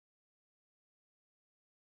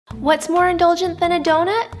What's more indulgent than a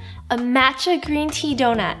donut? A matcha green tea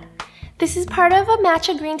donut. This is part of a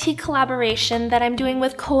matcha green tea collaboration that I'm doing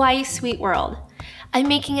with Kawaii Sweet World. I'm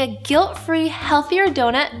making a guilt-free, healthier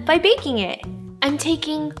donut by baking it. I'm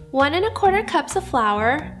taking 1 1/4 cups of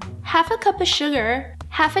flour, half a cup of sugar,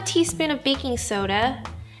 half a teaspoon of baking soda,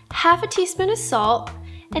 half a teaspoon of salt,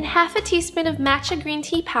 and half a teaspoon of matcha green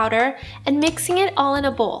tea powder, and mixing it all in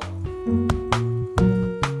a bowl.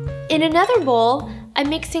 In another bowl, I'm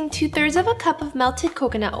mixing 2/3 of a cup of melted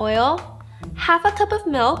coconut oil, half a cup of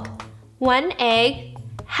milk, 1 egg,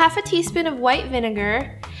 half a teaspoon of white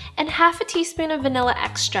vinegar, and half a teaspoon of vanilla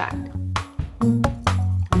extract.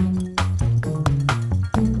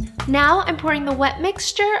 Now I'm pouring the wet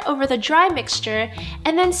mixture over the dry mixture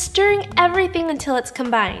and then stirring everything until it's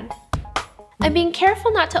combined. I'm being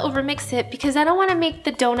careful not to overmix it because I don't want to make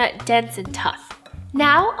the donut dense and tough.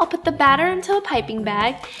 Now I'll put the batter into a piping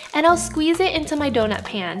bag and I'll squeeze it into my donut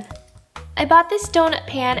pan. I bought this donut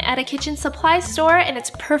pan at a kitchen supply store and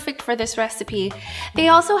it's perfect for this recipe. They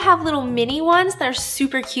also have little mini ones that are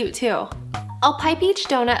super cute too. I'll pipe each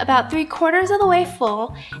donut about 3/4 of the way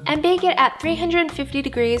full and bake it at 350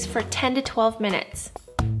 degrees for 10 to 12 minutes.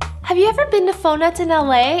 Have you ever been to Fonuts in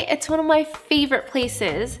LA? It's one of my favorite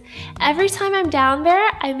places. Every time I'm down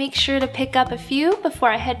there, I make sure to pick up a few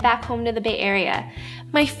before I head back home to the Bay Area.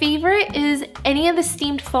 My favorite is any of the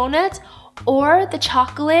steamed Fonuts or the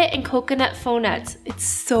chocolate and coconut Fonuts. It's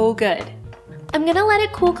so good. I'm gonna let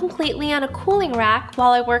it cool completely on a cooling rack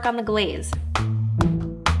while I work on the glaze.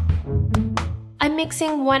 I'm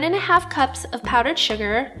mixing 1 1/2 cups of powdered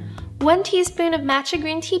sugar, 1 teaspoon of matcha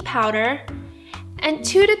green tea powder, and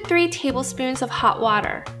 2 to 3 tablespoons of hot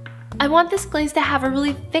water. I want this glaze to have a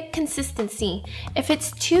really thick consistency. If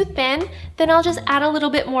it's too thin, then I'll just add a little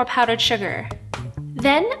bit more powdered sugar.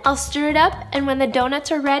 Then I'll stir it up, and when the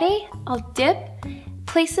donuts are ready, I'll dip,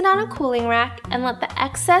 place it on a cooling rack, and let the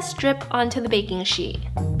excess drip onto the baking sheet.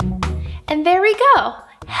 And there we go!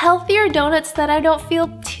 Healthier donuts that I don't feel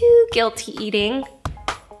too guilty eating.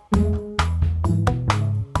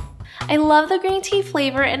 I love the green tea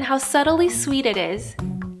flavor and how subtly sweet it is.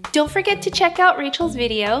 Don't forget to check out Rachel's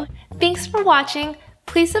video. Thanks for watching.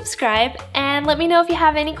 Please subscribe and let me know if you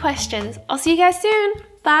have any questions. I'll see you guys soon.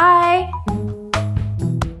 Bye!